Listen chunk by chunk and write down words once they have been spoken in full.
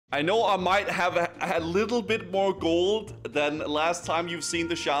I know I might have a little bit more gold than last time you've seen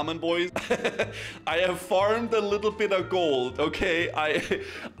the shaman, boys. I have farmed a little bit of gold, okay?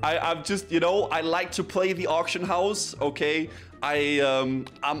 I'm just, you know, I like to play the auction house, okay? I'm,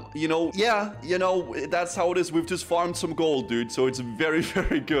 you know, yeah, you know, that's how it is. We've just farmed some gold, dude. So it's very,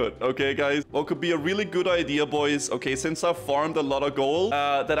 very good. Okay, guys. What could be a really good idea, boys? Okay, since I've farmed a lot of gold,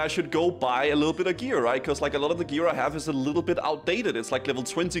 that I should go buy a little bit of gear, right? Because like a lot of the gear I have is a little bit outdated. It's like level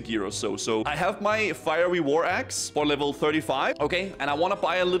 20 gear or so. So I have my fiery war axe for level 35. Okay, and I want to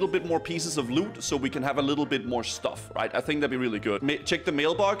buy a little bit more pieces of loot so we can have a little bit more stuff, right? I think that'd be really good. Check the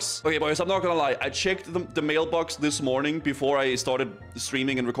mailbox. Okay, boys, I'm not gonna lie. I checked the mailbox this morning before I started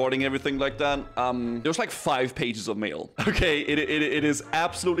streaming and recording everything like that. There's like 5 pages of mail. Okay, it is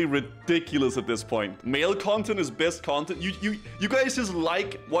absolutely ridiculous at this point. Mail content is best content. You guys just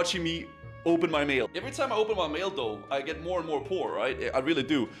like watching me open my mail. Every time I open my mail though, I get more and more poor, right? I really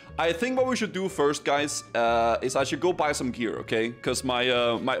do. I think what we should do first, guys, is I should go buy some gear, okay? Because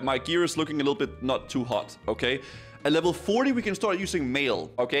my gear is looking a little bit not too hot, okay? At level 40, we can start using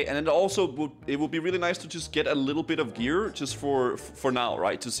mail, okay? And then also, it would be really nice to just get a little bit of gear just for now,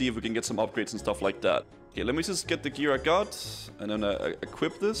 right? To see if we can get some upgrades and stuff like that. Okay, let me just get the gear I got and then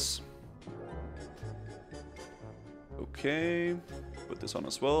equip this. Okay, put this on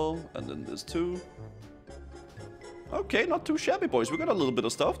as well, and then this too. Okay, not too shabby, boys. We got a little bit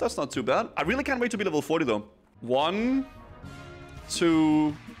of stuff. That's not too bad. I really can't wait to be level 40, though. 1,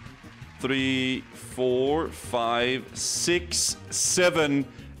 2, 3, 4, 5, 6, 7,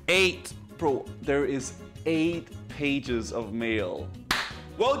 8. Bro, there is 8 pages of mail.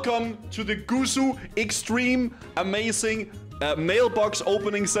 Welcome to the Gusu Extreme Amazing mailbox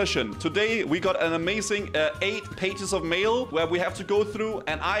opening session. Today we got an amazing 8 pages of mail where we have to go through,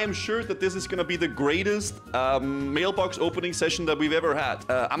 and I am sure that this is gonna be the greatest mailbox opening session that we've ever had.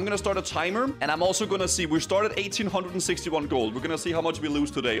 I'm gonna start a timer, and I'm also gonna see, we started 1861 gold. We're gonna see how much we lose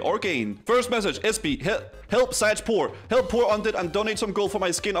today or gain. First message, SB, help Sage poor. Help poor undead and donate some gold for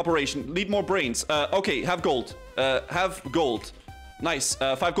my skin operation. Need more brains. Okay, have gold. Have gold. Nice.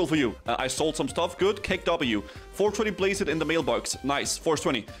 5 gold for you. I sold some stuff. Good. Cake W. 420 blazed in the mailbox. Nice.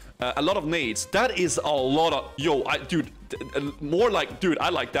 420. A lot of nades. That is a lot of... Yo, dude. More like... Dude, I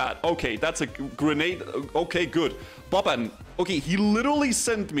like that. Okay, that's a grenade. Okay, good. Boban. Okay, he literally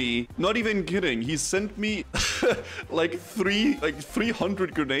sent me... Not even kidding. He sent me like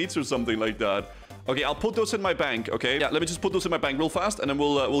 300 grenades or something like that. Okay, I'll put those in my bank. Okay. Yeah, let me just put those in my bank real fast, and then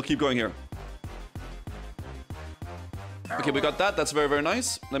we'll keep going here. Okay, we got that. That's very, very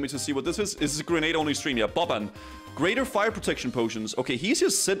nice. Let me just see what this is. This is a grenade-only stream. Yeah, Boban. Greater fire protection potions. Okay, he's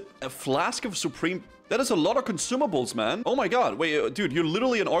just sent a flask of supreme... That is a lot of consumables, man. Oh my god. Wait, dude, you're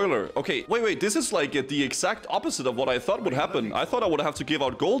literally an oiler. Okay, wait. This is like the exact opposite of what I thought would happen. I thought I would have to give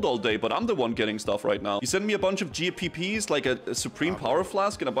out gold all day, but I'm the one getting stuff right now. He sent me a bunch of GPPs, like a supreme power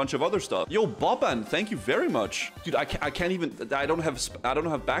flask and a bunch of other stuff. Yo, Boban, thank you very much. Dude, I can't even... I don't have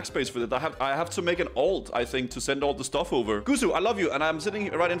backspace for that. I have to make an alt, I think, to send all the stuff over. Gusu, I love you, and I'm sitting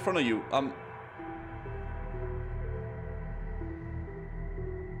right in front of you.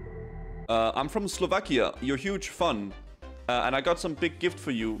 I'm from Slovakia. You're huge fun. And I got some big gift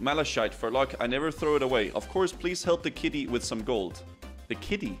for you. Malachite for luck. I never throw it away. Of course, please help the kitty with some gold. The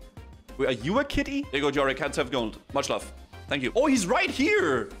kitty? Wait, are you a kitty? There you go, Jorik. Cats have gold. Much love. Thank you. Oh, he's right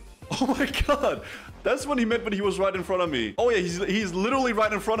here. Oh my god. That's what he meant when he was right in front of me. Oh yeah, he's literally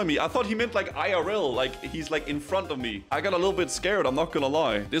right in front of me. I thought he meant like IRL, like he's like in front of me. I got a little bit scared, I'm not gonna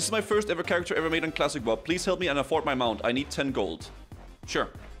lie. This is my first ever character ever made on Classic WoW. Please help me and afford my mount. I need 10 gold. Sure.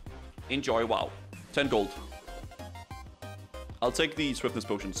 Enjoy WoW. 10 gold. I'll take the swiftness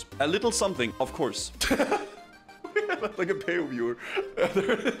potions. A little something, of course. Like a pay viewer.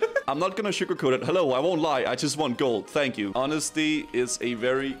 I'm not gonna sugarcoat it. Hello, I won't lie. I just want gold. Thank you. Honesty is a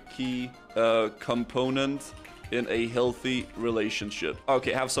very key component in a healthy relationship.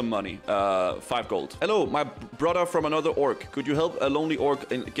 Okay, have some money. 5 gold. Hello, my brother from another orc. Could you help a lonely orc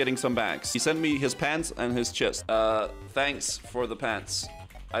in getting some bags? He sent me his pants and his chest. Thanks for the pants.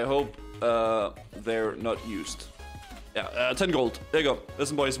 I hope they're not used. Yeah, 10 gold. There you go.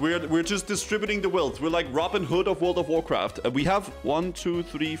 Listen, boys, we're just distributing the wealth. We're like Robin Hood of World of Warcraft. We have 1, 2,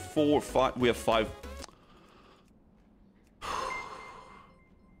 3, 4, 5. We have 5.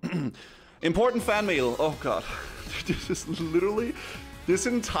 Important fan mail. Oh god, this is literally this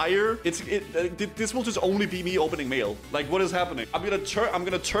entire. This will just only be me opening mail. Like, what is happening? I'm gonna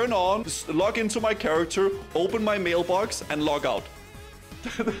turn on, just log into my character, open my mailbox, and log out.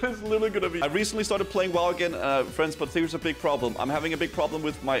 That is literally gonna be... I recently started playing WoW again, friends, but there's a big problem. I'm having a big problem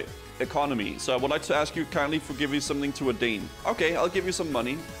with my economy. So I would like to ask you kindly forgive me something to ordain. Okay, I'll give you some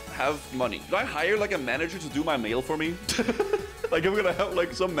money. Have money. Did I hire like a manager to do my mail for me? Like I'm gonna have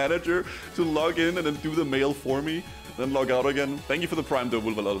like some manager to log in and then do the mail for me. Then log out again. Thank you for the prime though,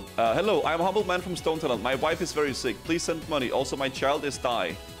 Wolvalal. Hello, I am a humble man from Stone Tunnel. My wife is very sick. Please send money. Also, my child is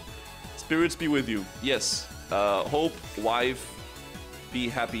die. Spirits be with you. Yes. Hope, wife, be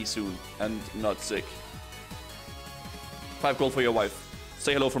happy soon and not sick. 5 gold for your wife.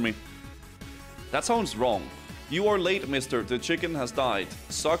 Say hello for me. That sounds wrong. You are late, mister. The chicken has died.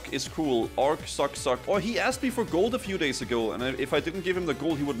 Suck is cruel. Orc, suck, suck. Oh, he asked me for gold a few days ago, and if I didn't give him the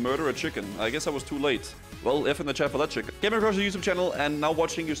gold, he would murder a chicken. I guess I was too late. Well, F in the chat for that chicken. Came across your YouTube channel and now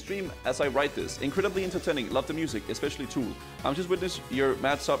watching your stream as I write this. Incredibly entertaining. Love the music, especially Tool. I'm just witnessed your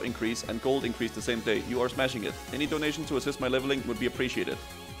mad sub increase and gold increase the same day. You are smashing it. Any donation to assist my leveling would be appreciated.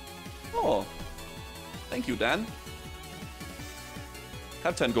 Oh. Thank you, Dan.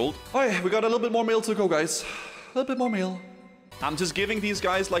 Have 10 gold. Alright, we got a little bit more mail to go, guys. A little bit more mail. I'm just giving these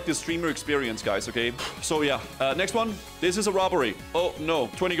guys like the streamer experience, guys, okay? So yeah, next one. This is a robbery. Oh no,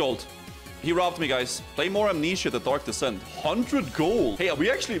 20 gold. He robbed me, guys. Play more Amnesia, The Dark Descent. 100 gold. Hey,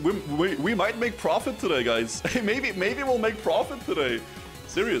 we might make profit today, guys. maybe we'll make profit today.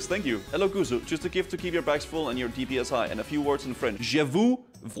 Serious, thank you. Hello, Guzu. Just a gift to keep your bags full and your DPS high. And a few words in French. Je vous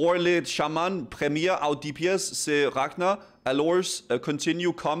voir le chaman premier au DPS, c'est Ragnar. Alors,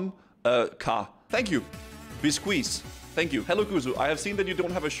 continue comme K. Thank you. Biscuits. Thank you. Hello, Guzu. I have seen that you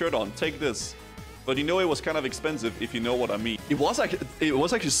don't have a shirt on. Take this. But you know it was kind of expensive, if you know what I mean. It was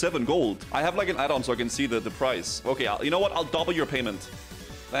actually 7 gold. I have like an add-on so I can see the price. Okay, you know what? I'll double your payment.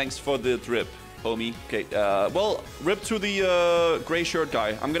 Thanks for the drip, homie. Okay, well, rip to the gray shirt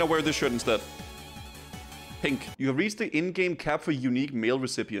guy. I'm gonna wear this shirt instead. Pink. You have reached the in-game cap for unique mail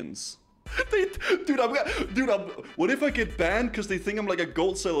recipients. What if I get banned because they think I'm like a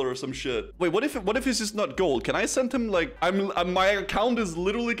gold seller or some shit? Wait, what if this is not gold? Can I send him like my account is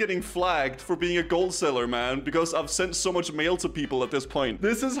literally getting flagged for being a gold seller, man, because I've sent so much mail to people at this point.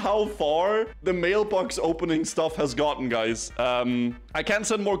 This is how far the mailbox opening stuff has gotten, guys. I can't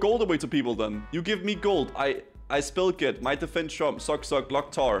send more gold away to people then. You give me gold. I spell get, my defense shop, suck,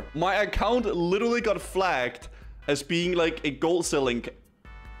 lock tar. My account literally got flagged as being like a gold selling.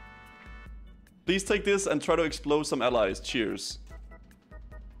 Please take this and try to explode some allies. Cheers.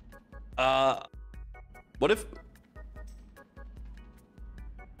 What if...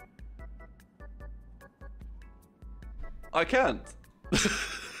 I can't.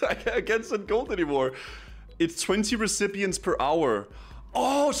 I can't send gold anymore. It's 20 recipients per hour.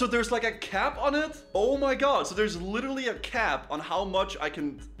 Oh, so there's like a cap on it? Oh my god. So there's literally a cap on how much I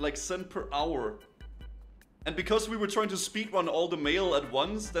can like send per hour. And because we were trying to speedrun all the mail at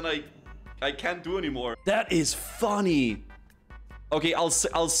once, then I can't do anymore. That is funny. Okay, I'll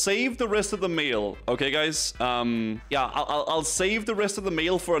save the rest of the mail. Okay, guys. Yeah, I'll save the rest of the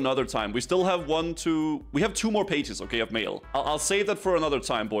mail for another time. We still have we have 2 more pages, okay, of mail. I'll save that for another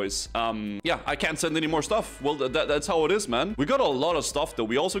time, boys. Yeah, I can't send any more stuff. Well, that's how it is, man. We got a lot of stuff, though.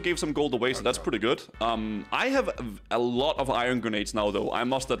 We also gave some gold away, so that's pretty good. I have a lot of iron grenades now, though. I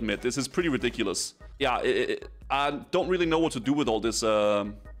must admit, this is pretty ridiculous. Yeah, I don't really know what to do with all this,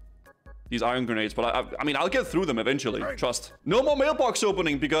 these iron grenades, but I mean, I'll get through them eventually. Trust. No more mailbox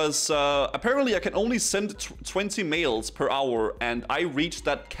opening because apparently I can only send 20 mails per hour, and I reached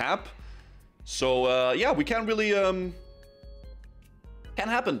that cap. So yeah, we can't really can't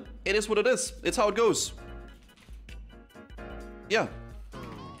happen. It is what it is. It's how it goes. Yeah.